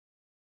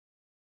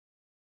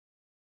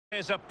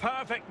It's a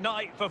perfect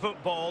night for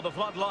football. The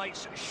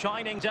floodlights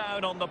shining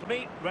down on the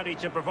beat. Ready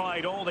to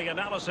provide all the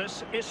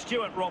analysis is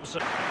Stuart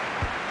Robson.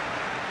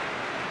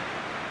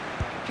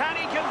 Can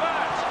he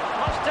convert?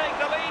 Must take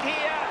the lead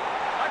here.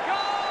 A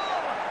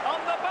goal on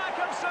the back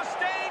of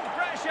sustained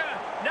pressure.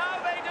 Now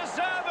they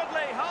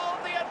deservedly hold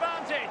the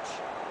advantage.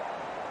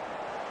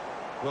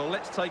 Well,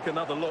 let's take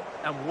another look.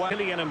 And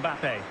Kylian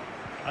Mbappe.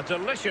 A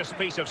delicious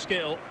piece of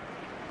skill.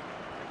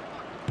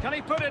 Can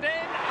he put it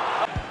in?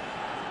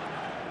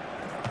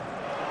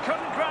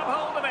 Couldn't grab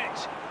hold of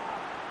it.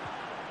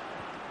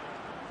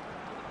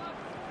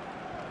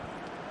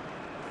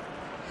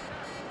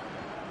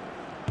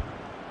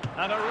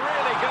 And a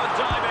really good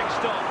diving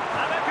stop.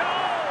 And a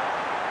goal!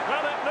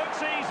 Well, it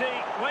looks easy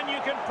when you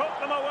can put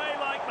them away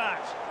like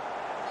that.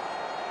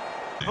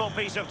 Full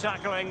piece of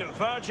tackling,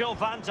 Virgil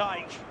van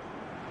Dijk.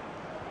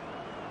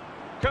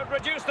 Could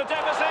reduce the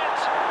deficit.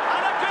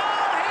 And a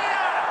goal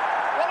here!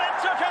 Well, it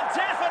took a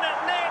definite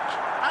nick,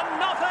 and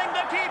nothing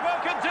the keeper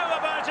could do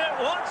about it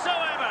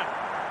whatsoever.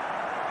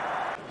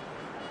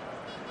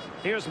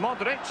 Here's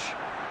Modric.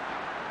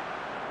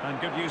 And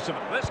good use of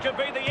it. This could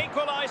be the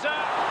equaliser.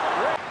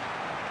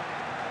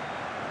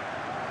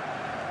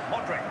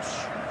 Modric.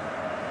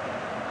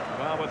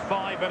 Well, with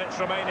 5 minutes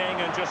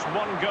remaining and just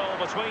one goal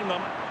between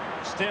them,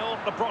 still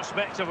the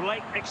prospect of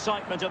late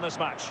excitement in this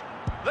match.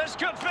 This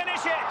could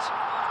finish it.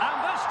 And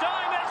this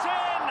time it's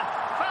in.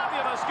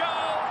 Fabulous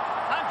goal.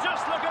 And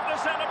just look at the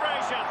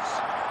celebrations.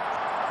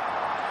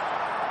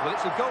 well,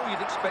 it's a goal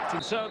you'd expect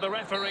him. So the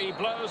referee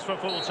blows for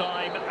full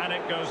time and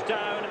it goes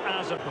down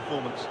as a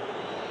performance.